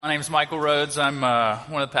My name is Michael Rhodes. I'm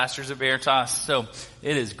one of the pastors at Veritas. So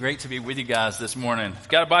it is great to be with you guys this morning. If you've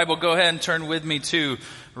got a Bible, go ahead and turn with me to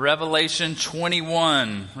Revelation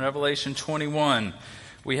 21. Revelation 21.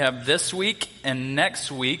 We have this week and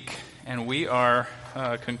next week, and we are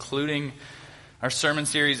concluding our sermon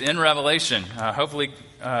series in Revelation. Hopefully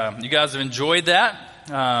you guys have enjoyed that.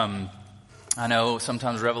 I know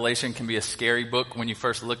sometimes Revelation can be a scary book when you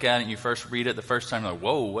first look at it and you first read it the first time. You're like,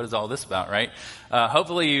 whoa, what is all this about, right?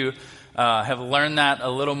 Hopefully you have learned that a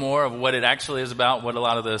little more of what it actually is about, what a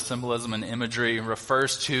lot of the symbolism and imagery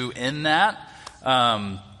refers to in that.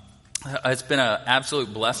 It's been an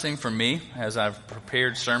absolute blessing for me as I've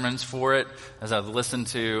prepared sermons for it, as I've listened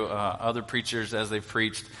to other preachers as they've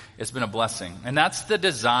preached. It's been a blessing. And that's the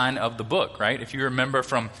design of the book, right? If you remember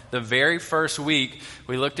from the very first week,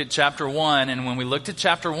 we looked at chapter 1. And when we looked at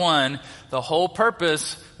chapter 1, the whole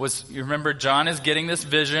purpose was, you remember John is getting this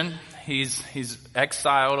vision. He's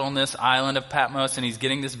exiled on this island of Patmos, and he's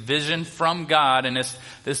getting this vision from God and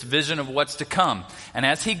this vision of what's to come. And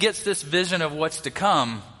as he gets this vision of what's to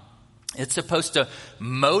come, it's supposed to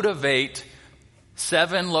motivate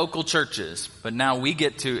 7 local churches, but now we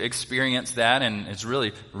get to experience that, and it's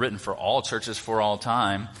really written for all churches for all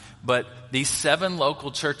time. But these 7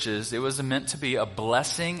 local churches, it was meant to be a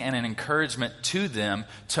blessing and an encouragement to them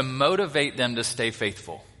to motivate them to stay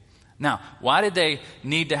faithful. Now, why did they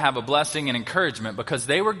need to have a blessing and encouragement? Because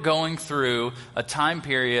they were going through a time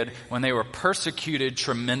period when they were persecuted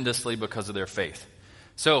tremendously because of their faith.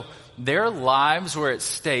 So their lives were at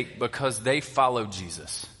stake because they followed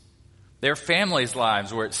Jesus. Their families'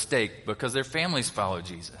 lives were at stake because their families followed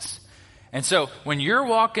Jesus. And so when you're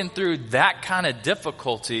walking through that kind of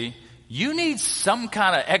difficulty, you need some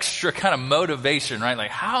kind of extra kind of motivation, right?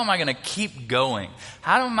 Like, how am I going to keep going?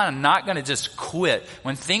 How am I not going to just quit?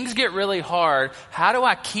 When things get really hard, how do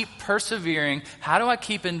I keep persevering? How do I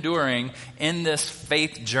keep enduring in this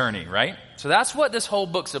faith journey, right? So that's what this whole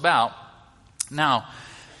book's about. Now,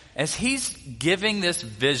 as he's giving this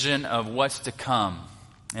vision of what's to come,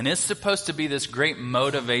 and it's supposed to be this great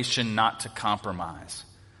motivation not to compromise,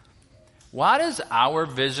 why does our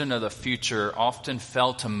vision of the future often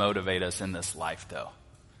fail to motivate us in this life, though?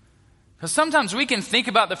 Because sometimes we can think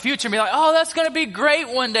about the future and be like, oh, that's going to be great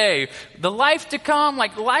one day. The life to come,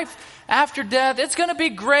 like life after death, it's going to be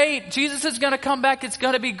great. Jesus is going to come back. It's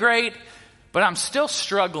going to be great. But I'm still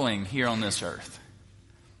struggling here on this earth.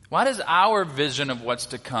 Why does our vision of what's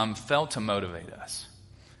to come fail to motivate us?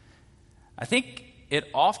 I think it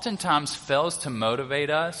oftentimes fails to motivate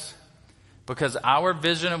us because our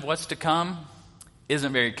vision of what's to come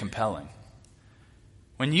isn't very compelling.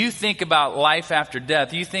 When you think about life after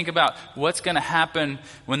death, you think about what's going to happen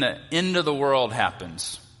when the end of the world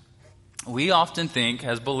happens. We often think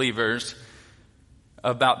as believers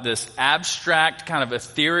about this abstract kind of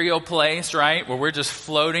ethereal place, right? Where we're just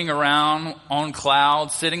floating around on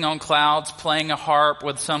clouds, sitting on clouds, playing a harp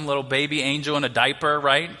with some little baby angel in a diaper,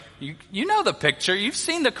 right? You know the picture. You've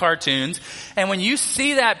seen the cartoons. And when you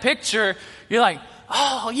see that picture, you're like,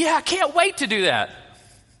 oh yeah, I can't wait to do that.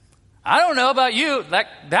 I don't know about you.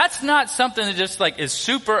 That's not something that just like is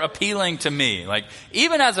super appealing to me. Like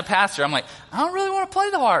even as a pastor, I'm like, I don't really want to play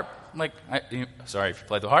the harp. Sorry if you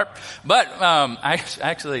play the harp, but I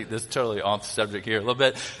actually, this is totally off subject here a little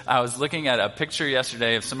bit. I was looking at a picture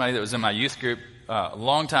yesterday of somebody that was in my youth group a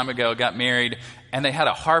long time ago, got married, and they had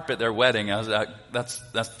a harp at their wedding. I was like, that's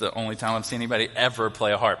the only time I've seen anybody ever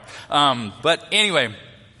play a harp. But anyway,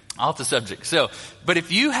 off the subject. But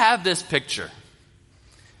if you have this picture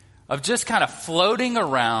of just kind of floating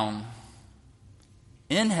around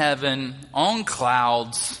in heaven on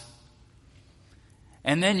clouds,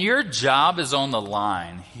 and then your job is on the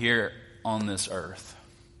line here on this earth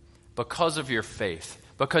because of your faith,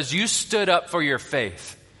 because you stood up for your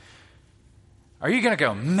faith. Are you going to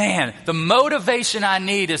go, man, the motivation I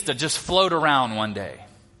need is to just float around one day?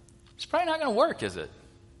 It's probably not going to work, is it?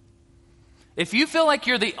 If you feel like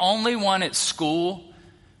you're the only one at school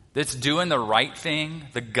that's doing the right thing,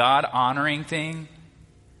 the God-honoring thing,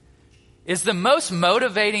 is the most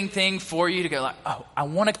motivating thing for you to go like, oh, I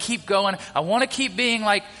want to keep going. I want to keep being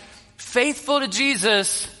like faithful to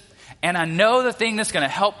Jesus. And I know the thing that's going to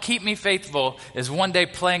help keep me faithful is one day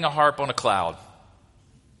playing a harp on a cloud.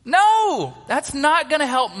 No, that's not going to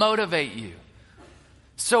help motivate you.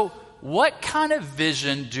 So what kind of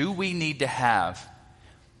vision do we need to have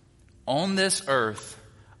on this earth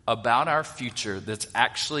about our future that's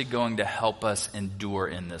actually going to help us endure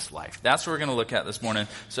in this life? That's what we're going to look at this morning.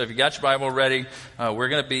 So if you got your Bible ready, we're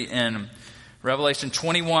going to be in Revelation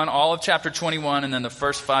 21, all of chapter 21, and then the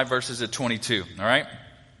first 5 verses of 22. All right?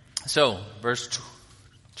 So,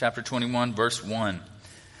 chapter 21, verse 1.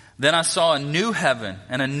 Then I saw a new heaven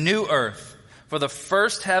and a new earth. For the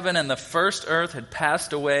first heaven and the first earth had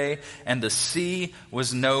passed away, and the sea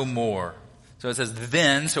was no more. So it says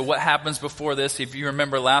then. So what happens before this? If you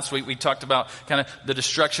remember last week, we talked about kind of the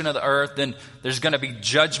destruction of the earth. Then there's going to be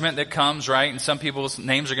judgment that comes, right? And some people's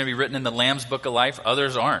names are going to be written in the Lamb's Book of Life.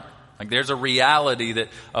 Others aren't. Like there's a reality that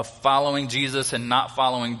of following Jesus and not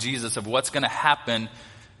following Jesus, of what's going to happen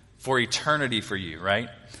for eternity for you, right?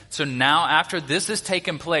 So now after this has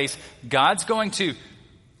taken place, God's going to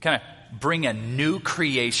kind of bring a new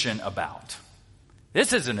creation about.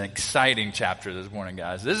 This is an exciting chapter this morning,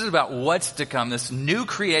 guys. This is about what's to come, this new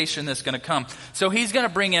creation that's going to come. So he's going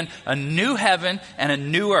to bring in a new heaven and a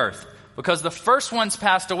new earth because the first one's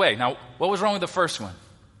passed away. Now, what was wrong with the first one?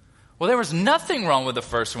 Well, there was nothing wrong with the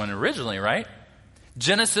first one originally, right?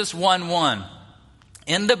 Genesis 1:1.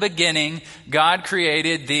 In the beginning, God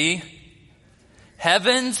created the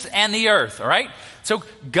heavens and the earth, all right? So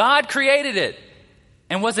God created it.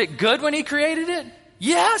 And was it good when he created it?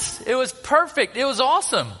 Yes, it was perfect. It was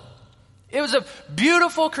awesome. It was a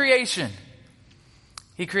beautiful creation.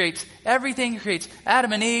 He creates everything. He creates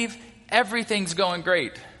Adam and Eve. Everything's going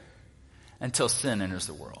great until sin enters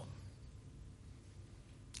the world.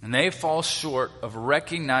 And they fall short of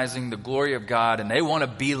recognizing the glory of God, and they want to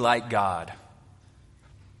be like God.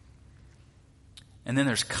 And then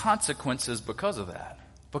there's consequences because of that.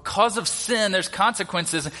 Because of sin, there's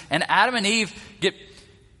consequences. And Adam and Eve get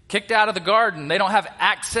kicked out of the garden. They don't have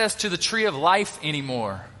access to the tree of life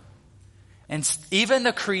anymore. And even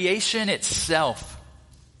the creation itself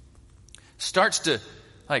starts to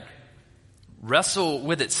wrestle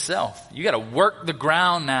with itself. You got to work the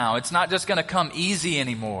ground now. It's not just going to come easy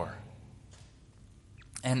anymore.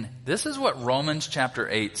 And this is what Romans chapter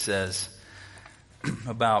 8 says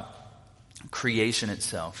about creation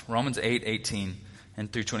itself. Romans 8:18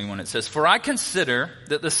 and through 21. It says, "For I consider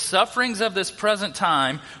that the sufferings of this present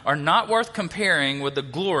time are not worth comparing with the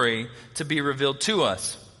glory to be revealed to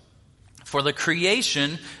us. For the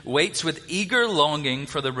creation waits with eager longing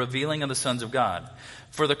for the revealing of the sons of God.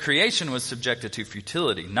 For the creation was subjected to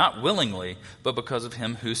futility, not willingly, but because of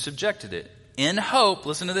him who subjected it. In hope,"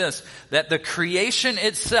 listen to this, "that the creation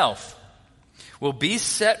itself will be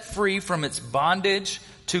set free from its bondage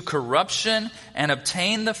to corruption and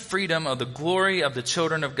obtain the freedom of the glory of the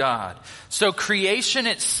children of God." So creation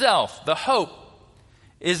itself, the hope,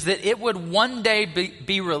 is that it would one day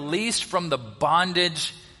be released from the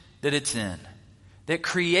bondage that it's in. That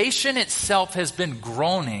creation itself has been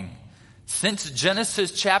groaning since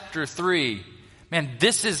Genesis chapter 3. Man,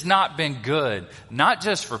 this has not been good. Not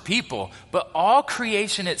just for people, but all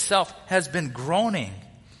creation itself has been groaning.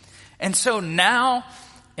 And so now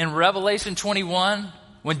in Revelation 21,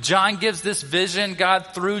 when John gives this vision,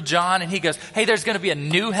 God through John, and he goes, hey, there's going to be a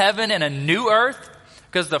new heaven and a new earth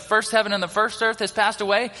because the first heaven and the first earth has passed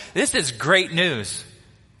away. This is great news,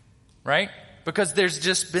 right? Because there's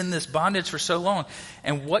just been this bondage for so long.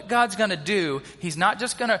 And what God's going to do, he's not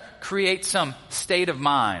just going to create some state of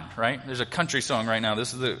mind, right? There's a country song right now. It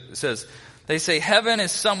says, they say, heaven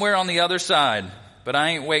is somewhere on the other side, but I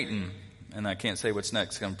ain't waiting. And I can't say what's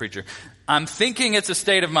next, I'm a preacher. I'm thinking it's a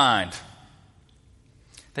state of mind.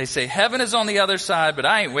 They say, heaven is on the other side, but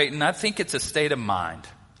I ain't waiting. I think it's a state of mind.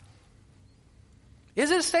 Is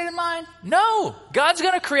it a state of mind? No. God's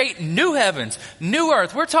going to create new heavens, new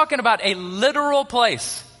earth. We're talking about a literal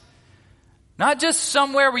place. Not just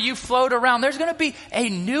somewhere where you float around. There's going to be a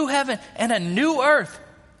new heaven and a new earth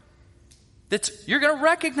that you're going to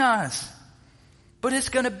recognize. But it's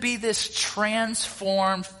going to be this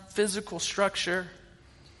transformed physical structure.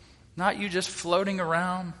 Not you just floating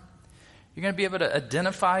around. You're going to be able to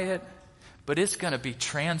identify it, but it's going to be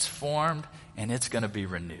transformed and it's going to be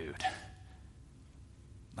renewed.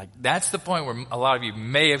 That's the point where a lot of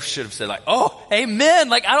you should have said oh,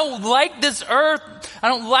 amen. I don't like this earth. I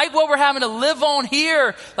don't like what we're having to live on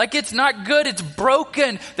here. It's not good. It's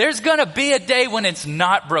broken. There's going to be a day when it's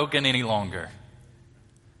not broken any longer.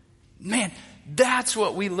 Man, that's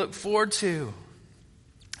what we look forward to.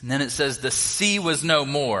 And then it says the sea was no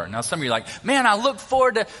more. Now some of you are like, man, I look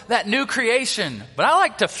forward to that new creation, but I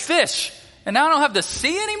like to fish and now I don't have the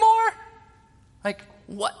sea anymore.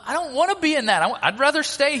 What? I don't want to be in that. I'd rather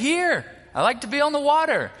stay here. I like to be on the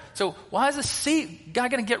water. So why is the sea,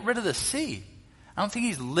 God going to get rid of the sea? I don't think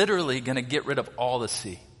he's literally going to get rid of all the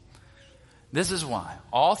sea. This is why.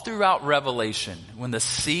 All throughout Revelation, when the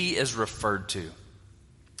sea is referred to,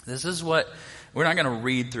 this is what, we're not going to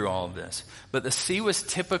read through all of this, but the sea was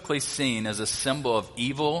typically seen as a symbol of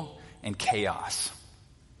evil and chaos.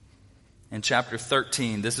 In chapter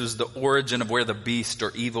 13, this was the origin of where the beast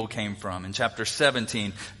or evil came from. In chapter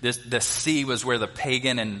 17, the sea was where the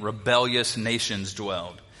pagan and rebellious nations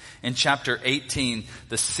dwelled. In chapter 18,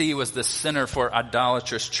 the sea was the center for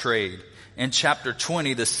idolatrous trade. In chapter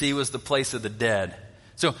 20, the sea was the place of the dead.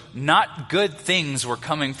 So not good things were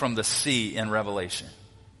coming from the sea in Revelation.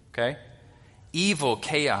 Okay? Evil,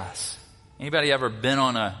 chaos. Anybody ever been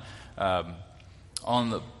on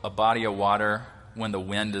a body of water when the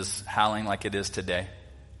wind is howling like it is today?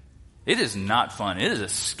 It is not fun. It is a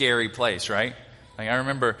scary place, right? Like I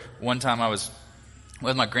remember one time I was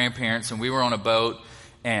with my grandparents and we were on a boat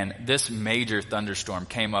and this major thunderstorm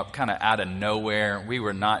came up kind of out of nowhere. We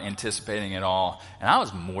were not anticipating it all. And I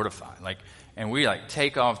was mortified. And we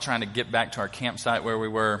take off trying to get back to our campsite where we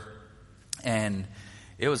were. And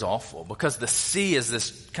it was awful because the sea is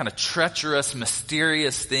this kind of treacherous,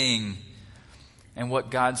 mysterious thing. And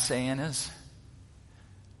what God's saying is,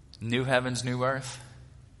 new heavens, new earth,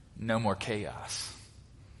 no more chaos,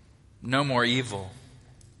 no more evil.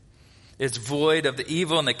 It's void of the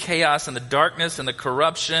evil and the chaos and the darkness and the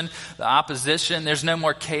corruption, the opposition. There's no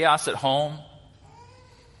more chaos at home.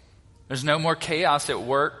 There's no more chaos at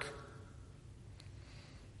work.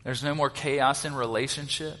 There's no more chaos in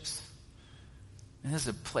relationships. And this is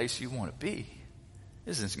a place you want to be.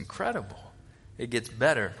 This is incredible. It gets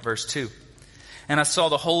better. Verse 2. And I saw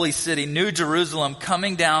the holy city, New Jerusalem,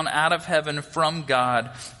 coming down out of heaven from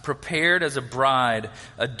God, prepared as a bride,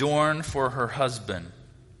 adorned for her husband.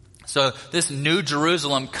 So this New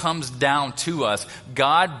Jerusalem comes down to us.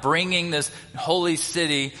 God bringing this holy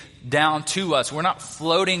city down to us. We're not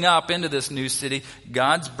floating up into this new city.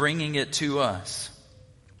 God's bringing it to us.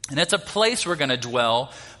 And it's a place we're going to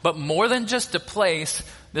dwell, but more than just a place,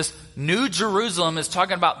 this New Jerusalem is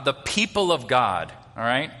talking about the people of God, all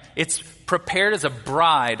right? It's prepared as a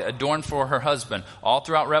bride adorned for her husband. All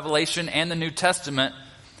throughout Revelation and the New Testament,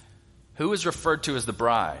 who is referred to as the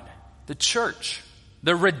bride? The church,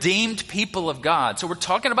 the redeemed people of God. So we're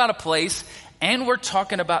talking about a place and we're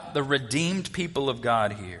talking about the redeemed people of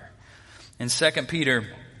God here. In 2 Peter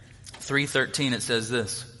 3:13 it says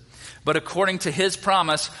this, but according to his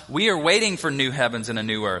promise, we are waiting for new heavens and a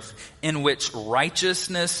new earth in which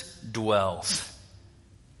righteousness dwells.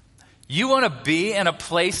 You want to be in a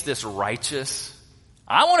place that's righteous?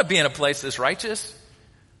 I want to be in a place that's righteous,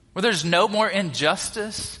 where there's no more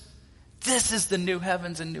injustice. This is the new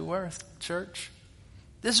heavens and new earth, church.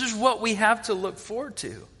 This is what we have to look forward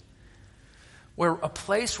to. Where a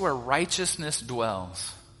place where righteousness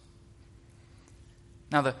dwells.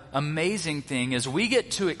 Now the amazing thing is we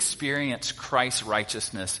get to experience Christ's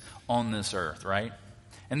righteousness on this earth, right?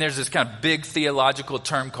 And there's this kind of big theological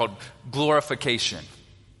term called glorification.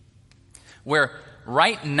 Where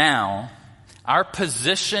right now, our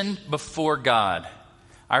position before God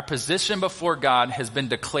has been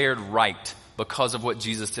declared right because of what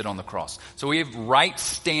Jesus did on the cross. So we have right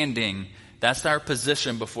standing. That's our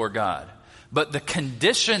position before God. But the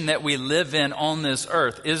condition that we live in on this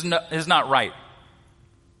earth is not right.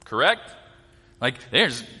 Correct?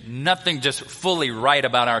 There's nothing just fully right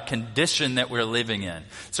about our condition that we're living in.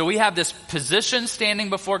 So we have this position standing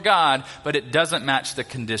before God, but it doesn't match the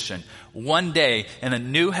condition. One day, in the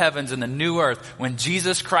new heavens and the new earth, when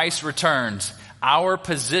Jesus Christ returns, our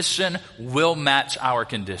position will match our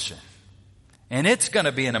condition. And it's going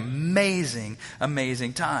to be an amazing,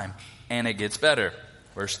 amazing time. And it gets better.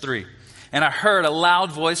 Verse 3. And I heard a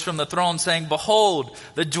loud voice from the throne saying, behold,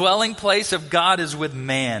 the dwelling place of God is with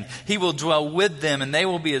man. He will dwell with them and they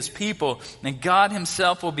will be his people. And God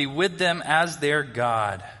himself will be with them as their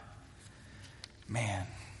God. Man,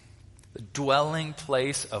 the dwelling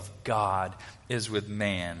place of God is with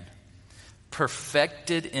man.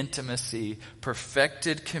 Perfected intimacy,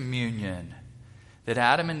 perfected communion that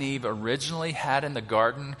Adam and Eve originally had in the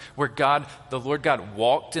garden, where the Lord God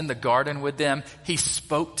walked in the garden with them. He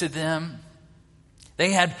spoke to them.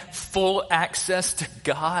 They had full access to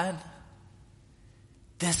God.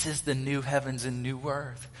 This is the new heavens and new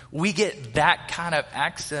earth. We get that kind of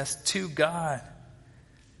access to God.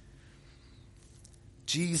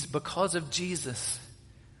 Because of Jesus,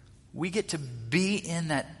 we get to be in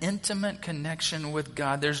that intimate connection with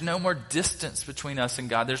God. There's no more distance between us and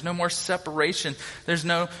God. There's no more separation. There's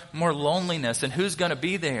no more loneliness. And who's going to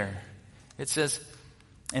be there? It says,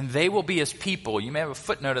 and they will be his people. You may have a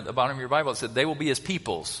footnote at the bottom of your Bible that said they will be his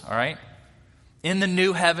peoples. All right? In the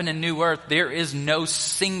new heaven and new earth, there is no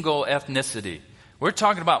single ethnicity. We're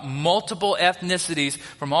talking about multiple ethnicities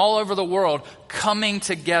from all over the world coming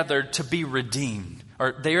together to be redeemed.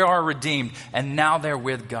 Or they are redeemed, and now they're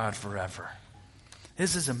with God forever.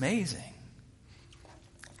 This is amazing.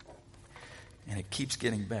 And it keeps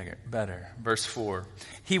getting better. Verse 4,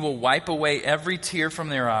 he will wipe away every tear from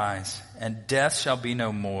their eyes, and death shall be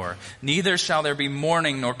no more. Neither shall there be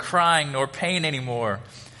mourning, nor crying, nor pain anymore,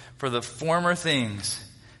 for the former things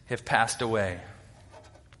have passed away.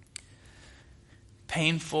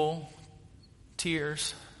 Painful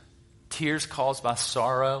tears, tears caused by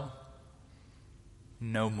sorrow,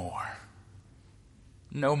 no more.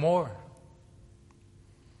 No more.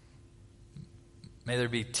 May there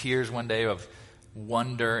be tears one day of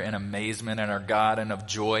wonder and amazement in our God and of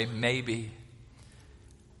joy, maybe.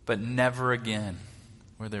 But never again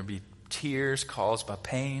will there be tears caused by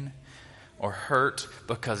pain or hurt,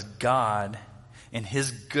 because God, in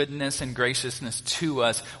his goodness and graciousness to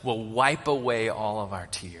us, will wipe away all of our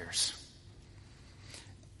tears.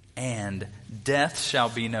 And death shall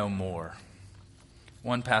be no more.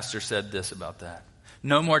 One pastor said this about that.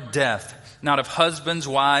 No more death, not of husbands,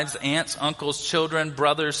 wives, aunts, uncles, children,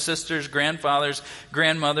 brothers, sisters, grandfathers,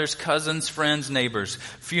 grandmothers, cousins, friends, neighbors.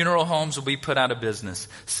 Funeral homes will be put out of business.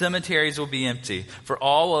 Cemeteries will be empty, for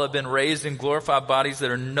all will have been raised in glorified bodies that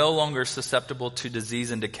are no longer susceptible to disease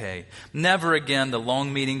and decay. Never again the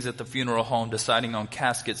long meetings at the funeral home deciding on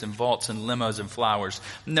caskets and vaults and limos and flowers.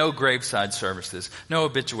 No graveside services. No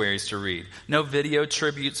obituaries to read. No video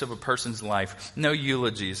tributes of a person's life. No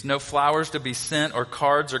eulogies. No flowers to be sent or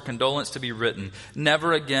cards or condolence to be written.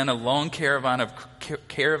 Never again a long caravan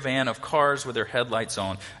of cars with their headlights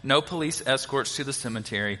on. No police escorts to the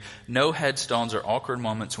cemetery. No headstones or awkward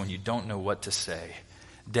moments when you don't know what to say.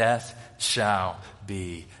 Death shall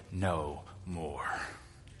be no more.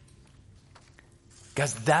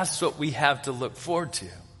 Guys, that's what we have to look forward to.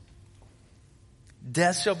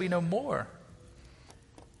 Death shall be no more.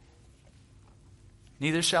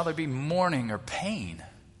 Neither shall there be mourning or pain.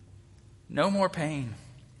 No more pain.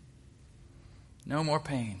 No more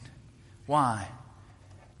pain. Why?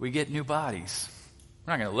 We get new bodies.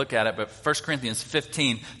 We're not going to look at it, but 1 Corinthians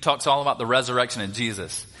 15 talks all about the resurrection of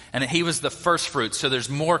Jesus. And he was the first fruit, so there's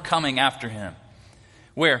more coming after him.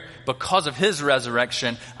 Where, because of his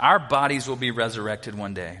resurrection, our bodies will be resurrected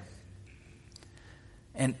one day.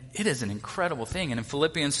 And it is an incredible thing. And in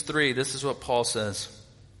Philippians 3, this is what Paul says.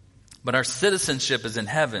 But our citizenship is in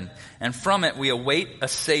heaven, and from it we await a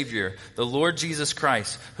Savior, the Lord Jesus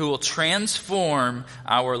Christ, who will transform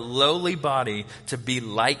our lowly body to be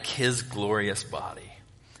like his glorious body,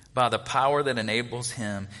 by the power that enables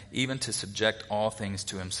him even to subject all things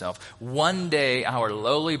to himself. One day our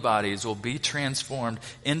lowly bodies will be transformed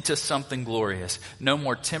into something glorious. No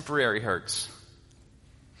more temporary hurts.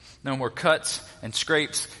 No more cuts and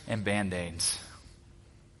scrapes and band-aids.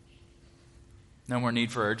 No more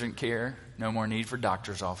need for urgent care. No more need for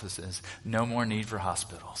doctor's offices. No more need for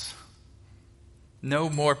hospitals. No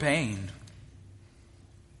more pain.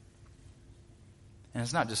 And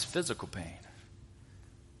it's not just physical pain.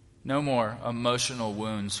 No more emotional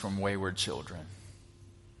wounds from wayward children.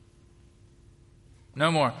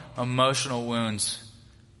 No more emotional wounds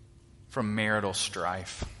from marital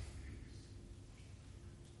strife.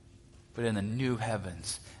 But in the new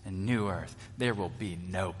heavens and new earth, there will be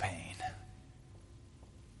no pain.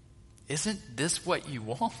 Isn't this what you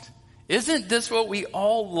want? Isn't this what we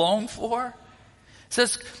all long for? It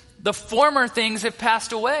says, the former things have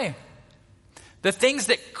passed away. The things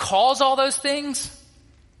that cause all those things,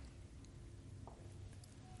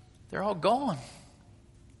 they're all gone.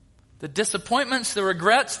 The disappointments, the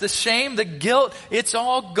regrets, the shame, the guilt, it's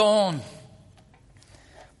all gone.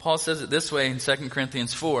 Paul says it this way in 2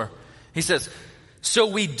 Corinthians 4. He says, so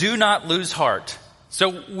we do not lose heart.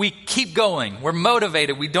 So we keep going. We're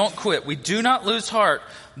motivated. We don't quit. We do not lose heart.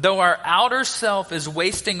 Though our outer self is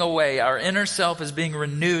wasting away, our inner self is being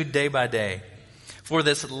renewed day by day. For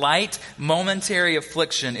this light, momentary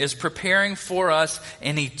affliction is preparing for us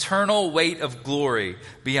an eternal weight of glory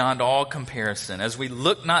beyond all comparison, as we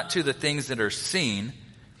look not to the things that are seen,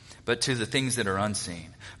 but to the things that are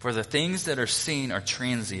unseen. For the things that are seen are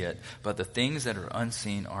transient, but the things that are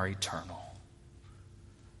unseen are eternal.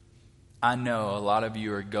 I know a lot of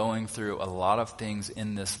you are going through a lot of things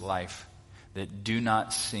in this life that do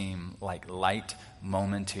not seem like light,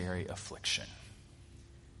 momentary affliction.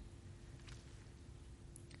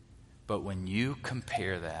 But when you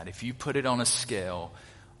compare that, if you put it on a scale,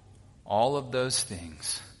 all of those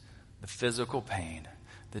things, the physical pain,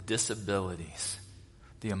 the disabilities,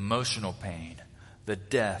 the emotional pain, the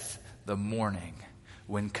death, the mourning,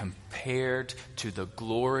 when compared to the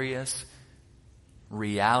glorious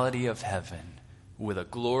reality of heaven with a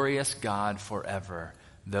glorious God forever,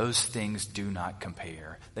 those things do not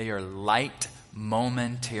compare. They are light,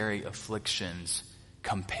 momentary afflictions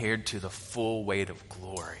compared to the full weight of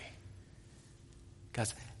glory.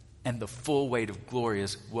 Guys, And the full weight of glory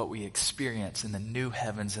is what we experience in the new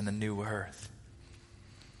heavens and the new earth.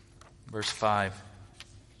 Verse 5.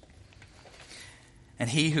 And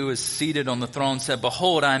he who is seated on the throne said,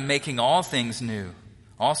 behold, I am making all things new.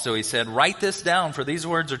 Also, he said, write this down, for these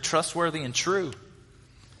words are trustworthy and true.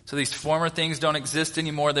 So these former things don't exist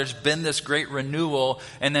anymore. There's been this great renewal.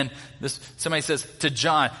 And then somebody says to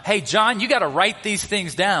John, hey, John, you got to write these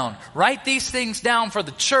things down. Write these things down for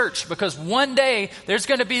the church, because one day there's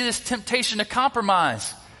going to be this temptation to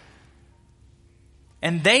compromise.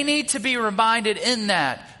 And they need to be reminded in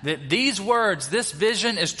that these words, this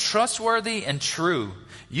vision is trustworthy and true.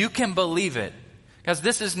 You can believe it. Because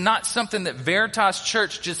this is not something that Veritas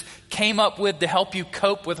Church just came up with to help you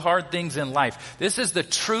cope with hard things in life. This is the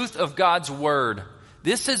truth of God's word.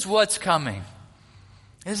 This is what's coming.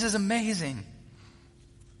 This is amazing.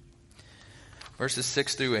 Verses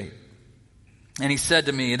 6 through 8. And he said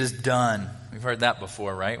to me, it is done. We've heard that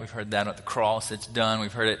before, right? We've heard that at the cross. It's done.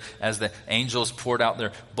 We've heard it as the angels poured out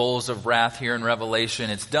their bowls of wrath here in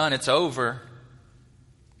Revelation. It's done. It's over.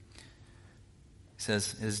 He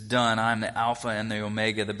says, it is done. I am the Alpha and the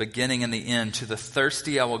Omega, the beginning and the end. To the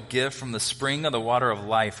thirsty I will give from the spring of the water of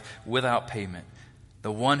life without payment.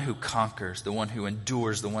 The one who conquers, the one who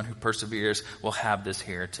endures, the one who perseveres will have this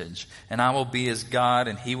heritage. And I will be his God,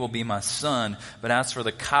 and he will be my son. But as for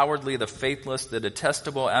the cowardly, the faithless, the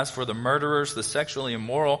detestable, as for the murderers, the sexually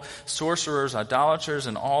immoral, sorcerers, idolaters,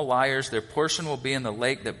 and all liars, their portion will be in the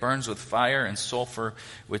lake that burns with fire and sulfur,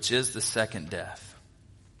 which is the second death.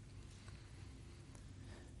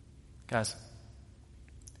 Guys,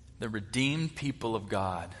 the redeemed people of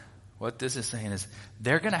God, what this is saying is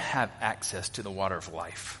they're going to have access to the water of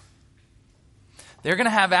life. They're going to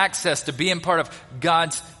have access to being part of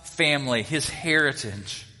God's family, his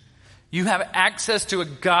heritage. You have access to a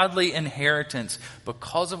godly inheritance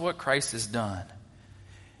because of what Christ has done.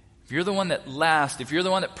 If you're the one that lasts, if you're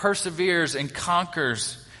the one that perseveres and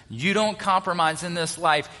conquers, you don't compromise in this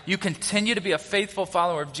life, you continue to be a faithful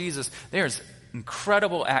follower of Jesus, there's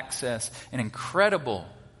incredible access and incredible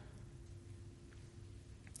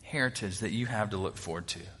heritage that you have to look forward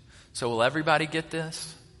to. So will everybody get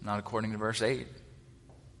this? Not according to verse 8.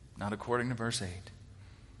 Not according to verse 8.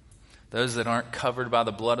 Those that aren't covered by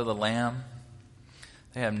the blood of the Lamb,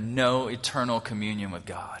 they have no eternal communion with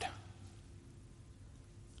God.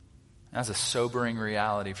 That's a sobering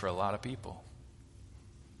reality for a lot of people.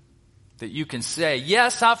 That you can say,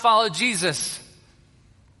 yes, I follow Jesus.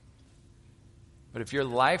 But if your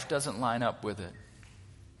life doesn't line up with it,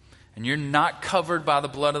 and you're not covered by the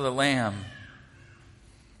blood of the Lamb,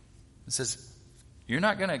 it says you're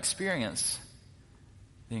not going to experience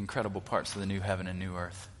the incredible parts of the new heaven and new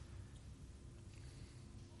earth.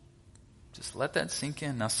 Just let that sink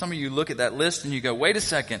in. Now, some of you look at that list and you go, wait a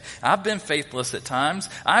second, I've been faithless at times.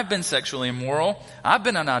 I've been sexually immoral. I've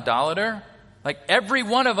been an idolater. Like every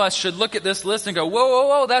one of us should look at this list and go, whoa, whoa,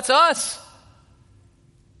 whoa, that's us.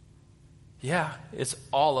 Yeah, it's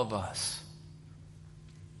all of us.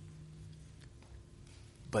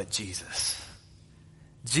 But Jesus.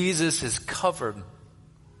 Jesus is covered.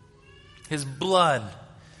 His blood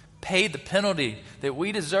paid the penalty that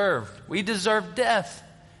we deserved. We deserved death,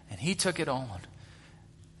 and he took it on.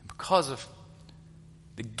 And because of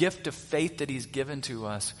the gift of faith that he's given to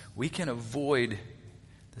us, we can avoid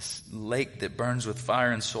this lake that burns with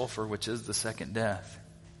fire and sulfur, which is the second death.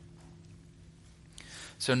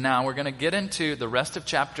 So now we're going to get into the rest of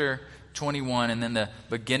chapter 21 and then the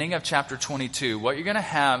beginning of chapter 22. What you're going to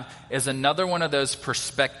have is another one of those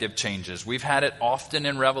perspective changes. We've had it often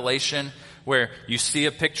in Revelation where you see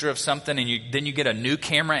a picture of something and then you get a new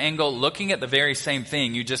camera angle looking at the very same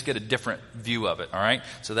thing. You just get a different view of it, all right?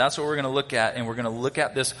 So that's what we're going to look at, and we're going to look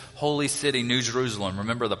at this holy city, New Jerusalem.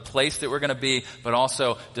 Remember the place that we're going to be, but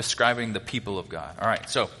also describing the people of God. All right,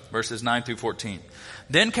 so verses 9 through 14.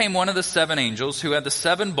 Then came one of the seven angels who had the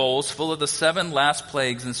 7 bowls full of the 7 last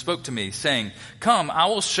plagues and spoke to me, saying, come, I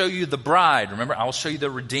will show you the bride. Remember, I will show you the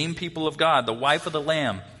redeemed people of God, the wife of the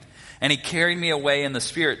Lamb. And he carried me away in the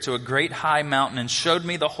Spirit to a great high mountain and showed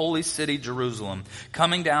me the holy city, Jerusalem,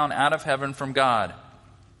 coming down out of heaven from God,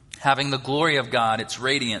 having the glory of God, its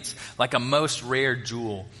radiance, like a most rare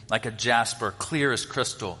jewel, like a jasper, clear as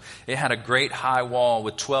crystal. It had a great high wall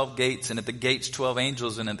with 12 gates, and at the gates 12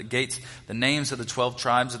 angels, and at the gates the names of the 12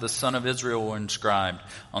 tribes of the son of Israel were inscribed.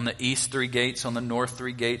 On the east 3 gates, on the north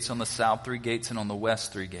 3 gates, on the south 3 gates, and on the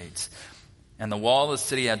west 3 gates. And the wall of the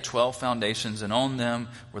city had 12 foundations, and on them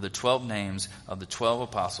were the 12 names of the 12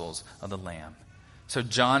 apostles of the Lamb. So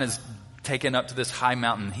John is taken up to this high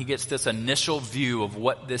mountain. He gets this initial view of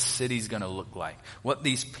what this city's going to look like, what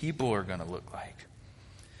these people are going to look like.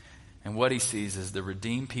 And what he sees is the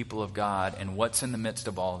redeemed people of God, and what's in the midst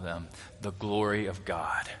of all of them? The glory of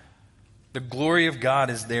God. The glory of God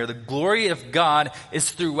is there. The glory of God is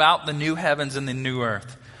throughout the new heavens and the new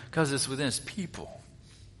earth because it's within his people.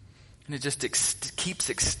 And it just keeps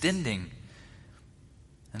extending.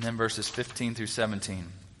 And then verses 15 through 17.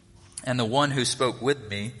 And the one who spoke with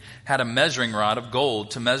me had a measuring rod of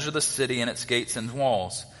gold to measure the city and its gates and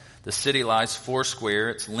walls. The city lies 4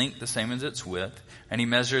 its length the same as its width. And he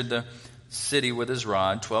measured the city with his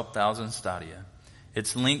rod, 12,000 stadia.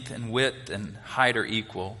 Its length and width and height are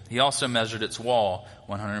equal. He also measured its wall,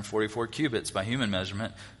 144 cubits by human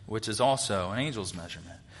measurement, which is also an angel's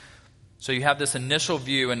measurement. So you have this initial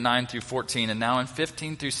view in 9 through 14, and now in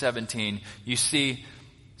 15 through 17, you see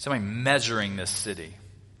somebody measuring this city.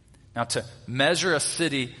 Now, to measure a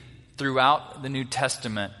city throughout the New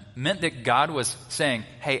Testament meant that God was saying,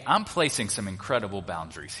 hey, I'm placing some incredible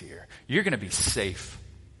boundaries here. You're going to be safe.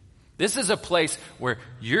 This is a place where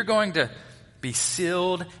you're going to be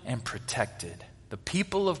sealed and protected. The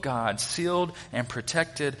people of God, sealed and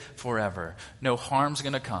protected forever. No harm's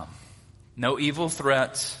going to come. No evil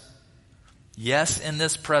threats. Yes, in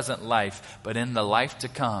this present life, but in the life to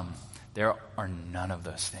come, there are none of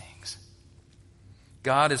those things.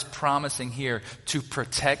 God is promising here to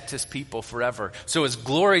protect his people forever. So his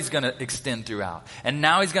glory is going to extend throughout. And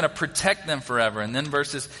now he's going to protect them forever. And then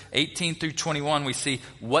verses 18 through 21, we see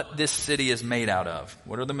what this city is made out of.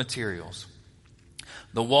 What are the materials?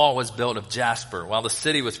 The wall was built of jasper, while the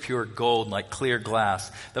city was pure gold like clear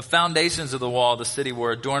glass. The foundations of the wall of the city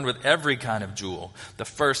were adorned with every kind of jewel. The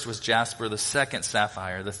first was jasper, the second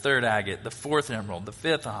sapphire, the third agate, the fourth emerald, the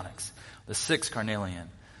fifth onyx, the sixth carnelian,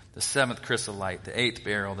 the seventh chrysolite, the eighth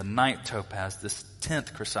beryl, the ninth topaz, the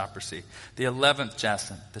 10th chrysoprase, the 11th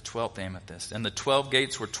jacinth, the 12th amethyst. And the 12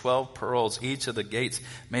 gates were 12 pearls, each of the gates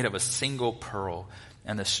made of a single pearl.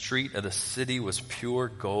 And the street of the city was pure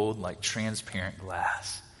gold like transparent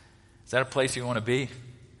glass. Is that a place you want to be?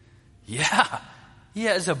 Yeah.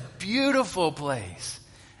 Yeah, it's a beautiful place.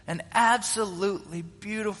 An absolutely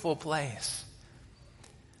beautiful place.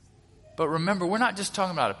 But remember, we're not just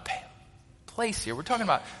talking about a place here. We're talking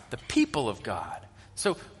about the people of God.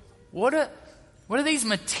 So what are these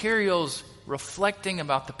materials reflecting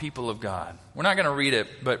about the people of God? We're not going to read it,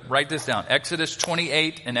 but write this down. Exodus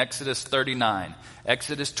 28 and Exodus 39.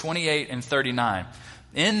 Exodus 28 and 39.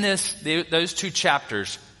 In those two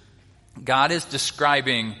chapters, God is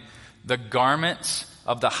describing the garments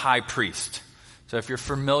of the high priest. So if you're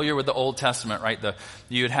familiar with the Old Testament, right,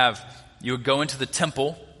 you would go into the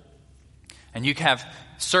temple and you have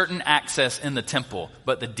certain access in the temple.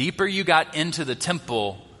 But the deeper you got into the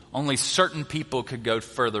temple, only certain people could go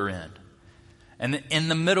further in. And in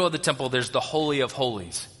the middle of the temple, there's the Holy of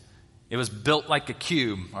Holies. It was built like a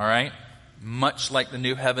cube, all right? Much like the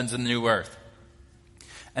new heavens and the new earth.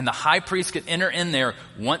 And the high priest could enter in there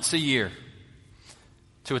once a year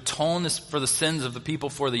to atone for the sins of the people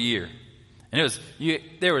for the year. And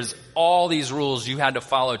there was all these rules you had to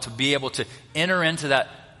follow to be able to enter into that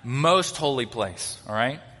most holy place, all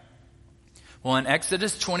right? Well, in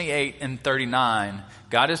Exodus 28 and 39,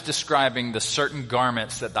 God is describing the certain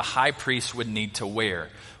garments that the high priest would need to wear.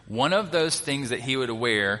 One of those things that he would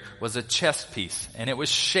wear was a chest piece, and it was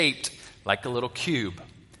shaped like a little cube.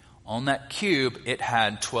 On that cube, it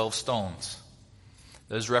had 12 stones.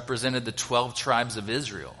 Those represented the 12 tribes of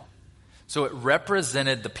Israel. So it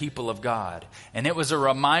represented the people of God. And it was a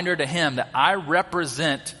reminder to him that I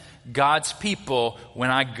represent God's people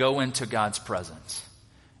when I go into God's presence.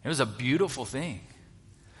 It was a beautiful thing.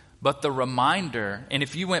 But the reminder, and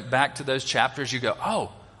if you went back to those chapters, you go,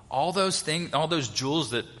 oh, all those things, all those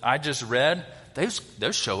jewels that I just read,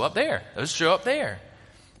 those show up there. Those show up there.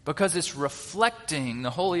 Because it's reflecting the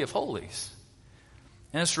Holy of Holies.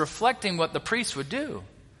 And it's reflecting what the priest would do.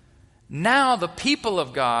 Now the people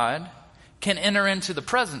of God can enter into the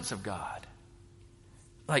presence of God.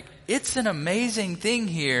 Like, it's an amazing thing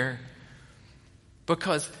here,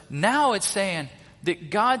 because now it's saying that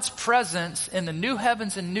God's presence in the new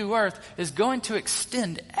heavens and new earth is going to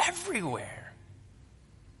extend everywhere.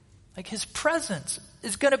 Like, his presence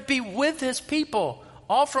is going to be with his people.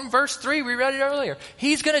 All from verse 3, we read it earlier.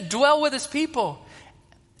 He's going to dwell with his people.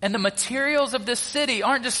 And the materials of this city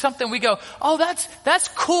aren't just something we go, oh, that's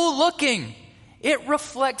cool looking. It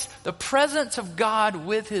reflects the presence of God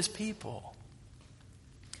with his people.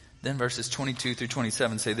 Then verses 22 through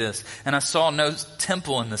 27 say this, and I saw no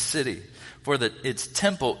temple in the city, For its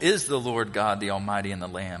temple is the Lord God, the Almighty, and the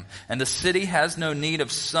Lamb. And the city has no need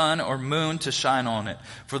of sun or moon to shine on it.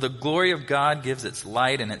 For the glory of God gives its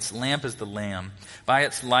light, and its lamp is the Lamb. By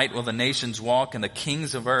its light will the nations walk, and the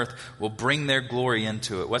kings of earth will bring their glory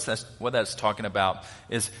into it. What that's talking about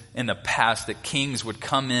is in the past that kings would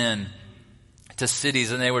come in to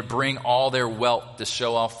cities and they would bring all their wealth to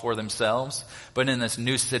show off for themselves. But in this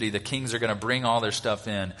new city, the kings are going to bring all their stuff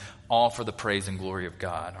in, all for the praise and glory of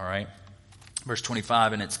God. All right. Verse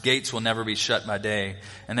 25, and its gates will never be shut by day,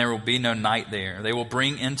 and there will be no night there. They will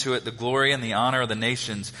bring into it the glory and the honor of the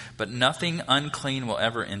nations, but nothing unclean will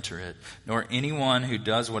ever enter it, nor anyone who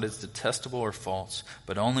does what is detestable or false,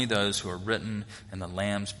 but only those who are written in the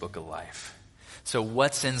Lamb's book of life. So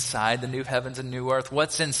what's inside the new heavens and new earth?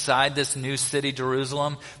 What's inside this new city,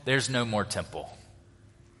 Jerusalem? There's no more temple.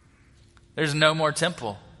 There's no more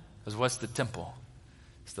temple. Because what's the temple?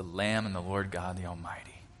 It's the Lamb and the Lord God, the Almighty.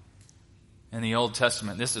 In the Old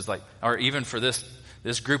Testament, this is like, or even for this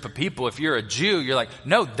group of people, if you're a Jew, you're like,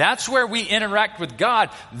 no, that's where we interact with God.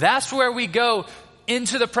 That's where we go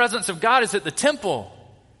into the presence of God, is at the temple.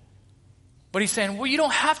 But he's saying, well, you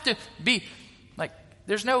don't have to be like,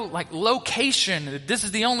 there's no like location. This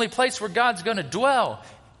is the only place where God's going to dwell.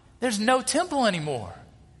 There's no temple anymore.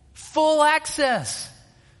 Full access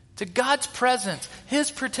to God's presence,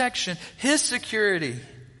 His protection, His security.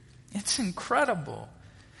 It's incredible.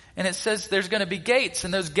 And it says there's going to be gates,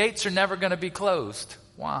 and those gates are never going to be closed.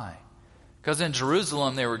 Why? Because in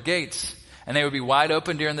Jerusalem there were gates, and they would be wide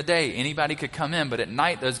open during the day. Anybody could come in, but at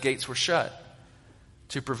night those gates were shut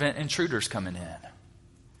to prevent intruders coming in.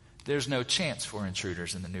 There's no chance for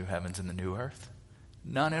intruders in the new heavens and the new earth.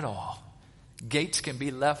 None at all. Gates can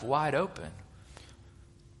be left wide open.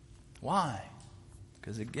 Why?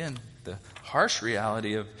 Because again, the harsh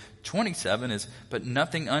reality of 27 is, but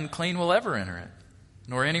nothing unclean will ever enter it,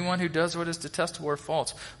 nor anyone who does what is detestable or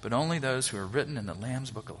false, but only those who are written in the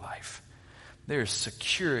Lamb's book of life. There is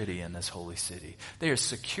security in this holy city. There is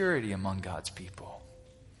security among God's people.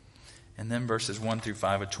 And then verses 1 through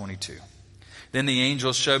 5 of 22. Then the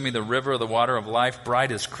angel showed me the river of the water of life,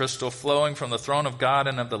 bright as crystal, flowing from the throne of God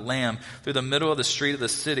and of the Lamb through the middle of the street of the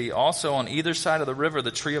city. Also on either side of the river,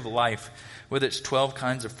 the tree of life, with its 12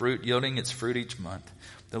 kinds of fruit, yielding its fruit each month.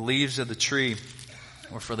 The leaves of the tree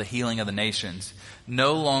were for the healing of the nations.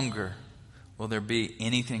 No longer will there be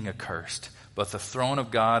anything accursed, but the throne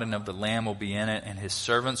of God and of the Lamb will be in it, and His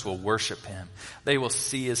servants will worship Him. They will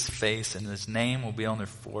see His face, and His name will be on their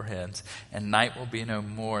foreheads, and night will be no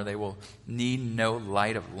more. They will need no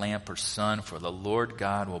light of lamp or sun, for the Lord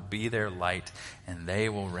God will be their light, and they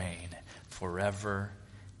will reign forever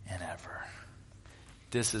and ever.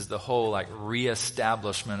 This is the whole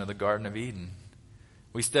reestablishment of the Garden of Eden.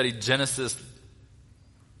 We studied Genesis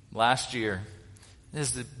last year.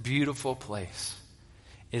 This is a beautiful place,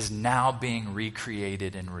 is now being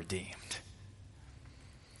recreated and redeemed.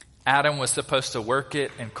 Adam was supposed to work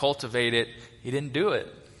it and cultivate it. He didn't do it.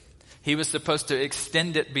 He was supposed to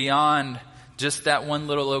extend it beyond just that one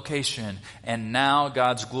little location. And now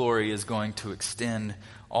God's glory is going to extend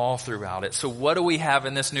all throughout it. So what do we have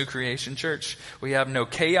in this new creation, church? We have no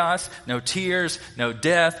chaos, no tears, no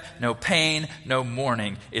death, no pain, no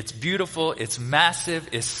mourning. It's beautiful, it's massive,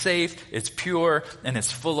 it's safe, it's pure, and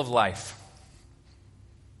it's full of life.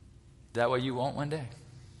 Is that what you want one day?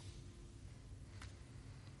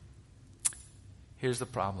 Here's the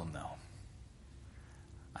problem, though.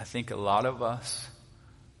 I think a lot of us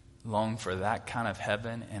long for that kind of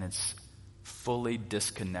heaven, and it's fully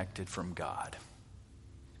disconnected from God.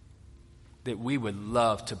 That we would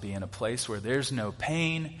love to be in a place where there's no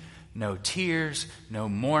pain, no tears, no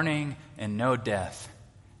mourning, and no death.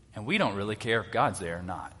 And we don't really care if God's there or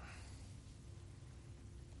not.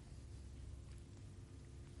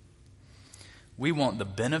 We want the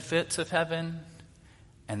benefits of heaven,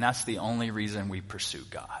 and that's the only reason we pursue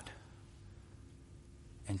God.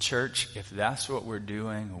 And church, if that's what we're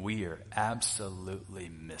doing, we are absolutely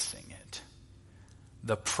missing it.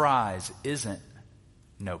 The prize isn't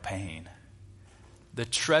no pain. The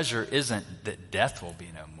treasure isn't that death will be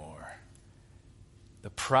no more. The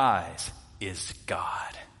prize is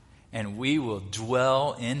God. And we will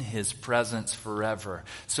dwell in His presence forever.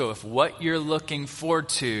 So if what you're looking forward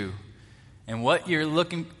to and what you're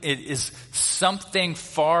looking, it is something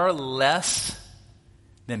far less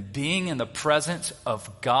than being in the presence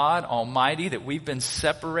of God Almighty that we've been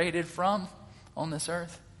separated from on this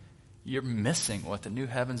earth, you're missing what the new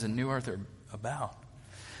heavens and new earth are about.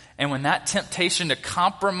 And when that temptation to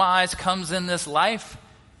compromise comes in this life,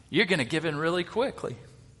 you're going to give in really quickly.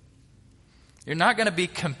 You're not going to be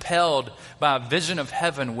compelled by a vision of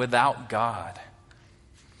heaven without God.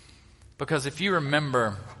 Because if you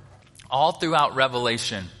remember, all throughout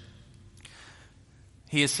Revelation,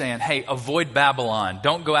 he is saying, hey, avoid Babylon.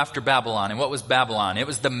 Don't go after Babylon. And what was Babylon? It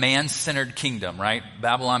was the man-centered kingdom, right?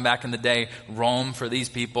 Babylon back in the day, Rome for these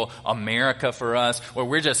people, America for us, where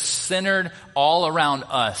we're just centered all around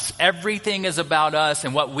us. Everything is about us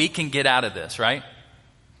and what we can get out of this, right?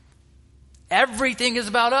 Everything is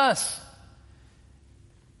about us.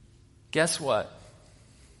 Guess what?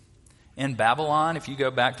 In Babylon, if you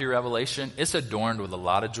go back through Revelation, it's adorned with a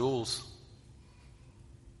lot of jewels.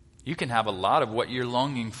 You can have a lot of what you're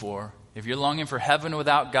longing for. If you're longing for heaven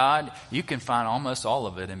without God, you can find almost all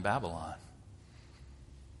of it in Babylon.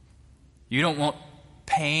 You don't want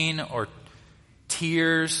pain or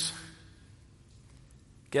tears.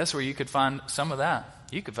 Guess where you could find some of that?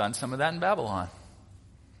 You could find some of that in Babylon.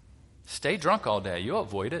 Stay drunk all day. You'll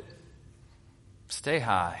avoid it. Stay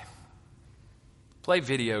high. Play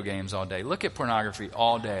video games all day. Look at pornography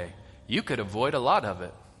all day. You could avoid a lot of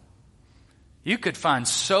it. You could find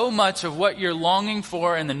so much of what you're longing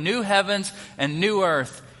for in the new heavens and new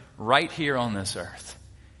earth right here on this earth,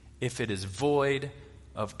 if it is void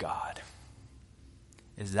of God.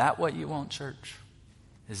 Is that what you want, church?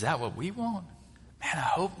 Is that what we want? Man, I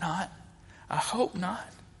hope not. I hope not.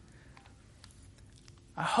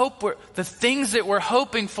 I hope the things that we're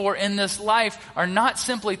hoping for in this life are not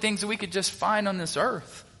simply things that we could just find on this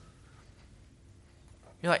earth.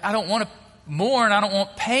 You're like, I don't want to mourn. I don't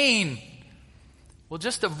want pain. Well,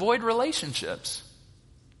 just avoid relationships.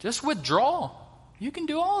 Just withdraw. You can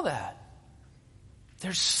do all that.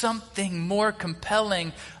 There's something more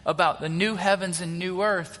compelling about the new heavens and new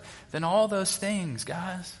earth than all those things,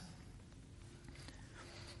 guys.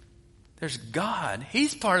 There's God.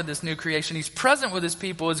 He's part of this new creation. He's present with his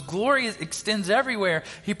people. His glory extends everywhere.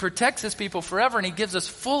 He protects his people forever, and he gives us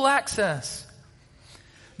full access.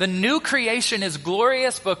 The new creation is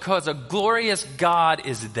glorious because a glorious God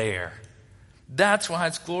is there. That's why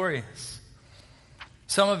it's glorious.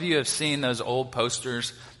 Some of you have seen those old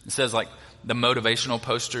posters. It says like the motivational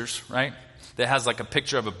posters, right? That has like a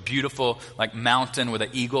picture of a beautiful like mountain with an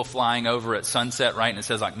eagle flying over at sunset, right? And it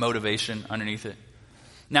says like motivation underneath it.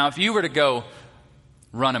 Now, if you were to go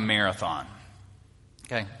run a marathon,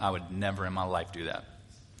 okay, I would never in my life do that.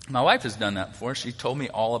 My wife has done that before. She told me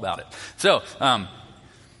all about it. So,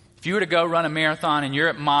 if you were to go run a marathon and you're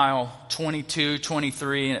at mile 22,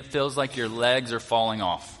 23, and it feels like your legs are falling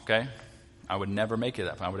off, okay? I would never make it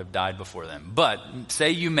that far. I would have died before then. But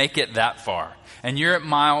say you make it that far, and you're at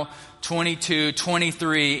mile 22,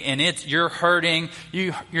 23, and you're hurting,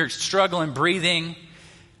 you're struggling breathing.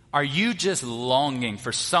 Are you just longing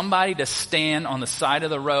for somebody to stand on the side of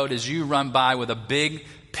the road as you run by with a big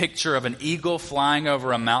picture of an eagle flying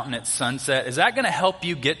over a mountain at sunset? Is that going to help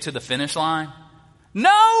you get to the finish line?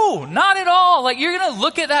 No, not at all. Like, you're going to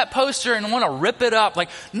look at that poster and want to rip it up. Like,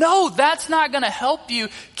 no, that's not going to help you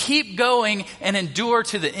keep going and endure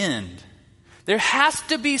to the end. There has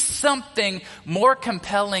to be something more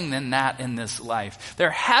compelling than that in this life.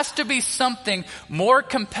 There has to be something more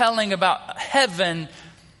compelling about heaven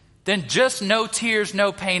than just no tears,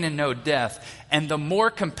 no pain, and no death. And the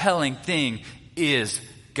more compelling thing is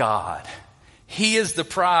God. He is the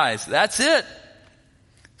prize. That's it.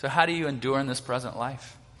 So how do you endure in this present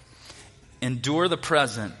life? Endure the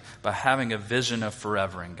present by having a vision of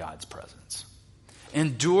forever in God's presence.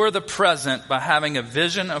 Endure the present by having a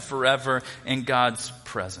vision of forever in God's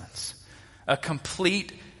presence. A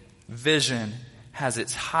complete vision has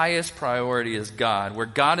its highest priority as God, where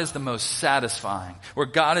God is the most satisfying, where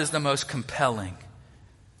God is the most compelling.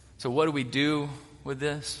 So what do we do with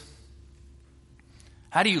this?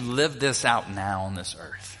 How do you live this out now on this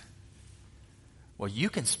earth? Well, you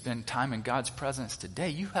can spend time in God's presence today.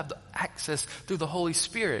 You have the access through the Holy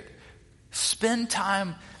Spirit. Spend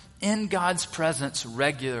time in God's presence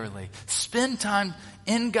regularly. Spend time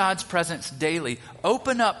in God's presence daily.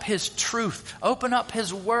 Open up His truth. Open up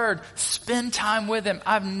His Word. Spend time with Him.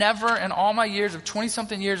 I've never in all my years of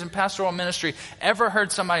 20-something years in pastoral ministry ever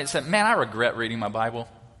heard somebody that said, man, I regret reading my Bible.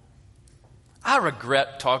 I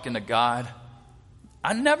regret talking to God.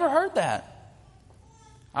 I never heard that.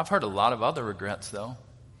 I've heard a lot of other regrets, though.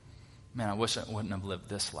 Man, I wish I wouldn't have lived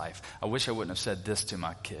this life. I wish I wouldn't have said this to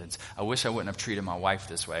my kids. I wish I wouldn't have treated my wife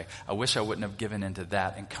this way. I wish I wouldn't have given into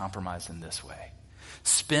that and compromised in this way.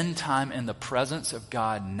 Spend time in the presence of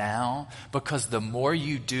God now, because the more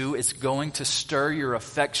you do, it's going to stir your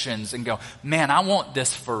affections and go, man, I want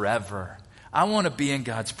this forever. I want to be in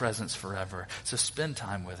God's presence forever. So spend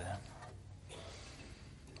time with Him.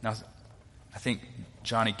 Now, I think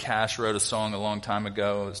Johnny Cash wrote a song a long time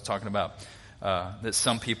ago. It was talking about that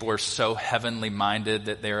some people are so heavenly minded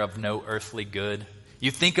that they're of no earthly good. You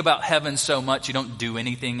think about heaven so much you don't do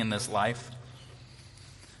anything in this life.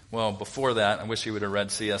 Well, before that, I wish you would have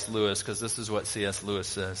read C.S. Lewis, because this is what C.S. Lewis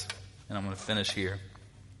says. And I'm going to finish here.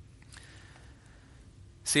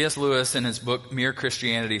 C.S. Lewis, in his book Mere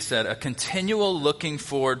Christianity, said, "A continual looking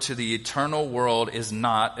forward to the eternal world is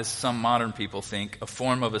not, as some modern people think, a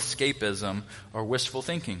form of escapism or wishful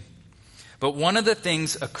thinking. But one of the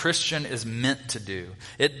things a Christian is meant to do.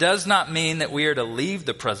 It does not mean that we are to leave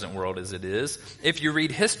the present world as it is. If you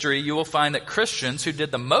read history, you will find that Christians who did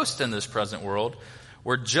the most in this present world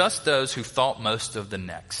were just those who thought most of the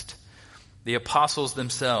next. The apostles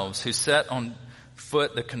themselves, who set on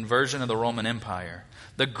foot the conversion of the Roman Empire.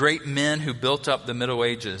 The great men who built up the Middle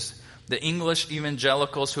Ages. The English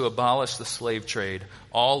evangelicals who abolished the slave trade.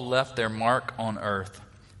 All left their mark on earth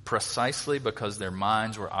precisely because their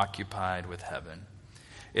minds were occupied with heaven.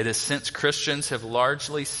 It is since Christians have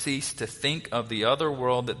largely ceased to think of the other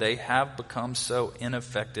world that they have become so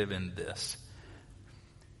ineffective in this.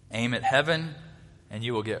 Aim at heaven and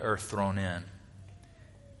you will get earth thrown in.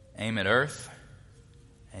 Aim at earth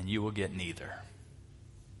and you will get neither."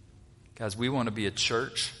 Guys, we want to be a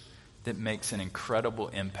church that makes an incredible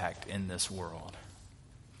impact in this world.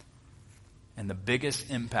 And the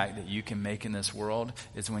biggest impact that you can make in this world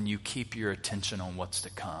is when you keep your attention on what's to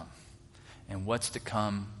come. And what's to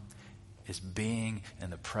come is being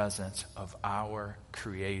in the presence of our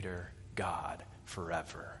Creator, God,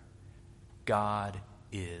 forever. God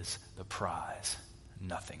is the prize,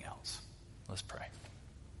 nothing else. Let's pray.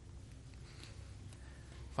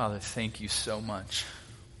 Father, thank you so much.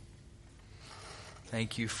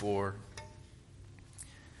 Thank you for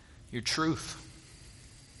your truth.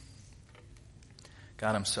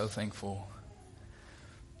 God, I'm so thankful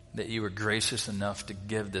that you were gracious enough to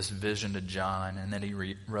give this vision to John and that he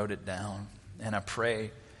wrote it down. And I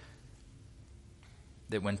pray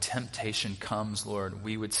that when temptation comes, Lord,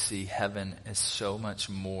 we would see heaven as so much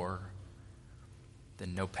more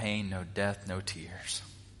than no pain, no death, no tears.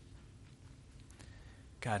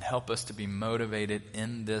 God, help us to be motivated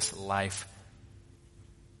in this life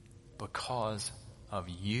because of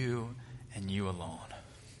you and you alone.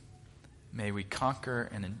 May we conquer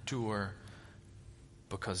and endure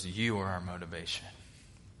because you are our motivation.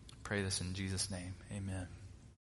 Pray this in Jesus' name. Amen.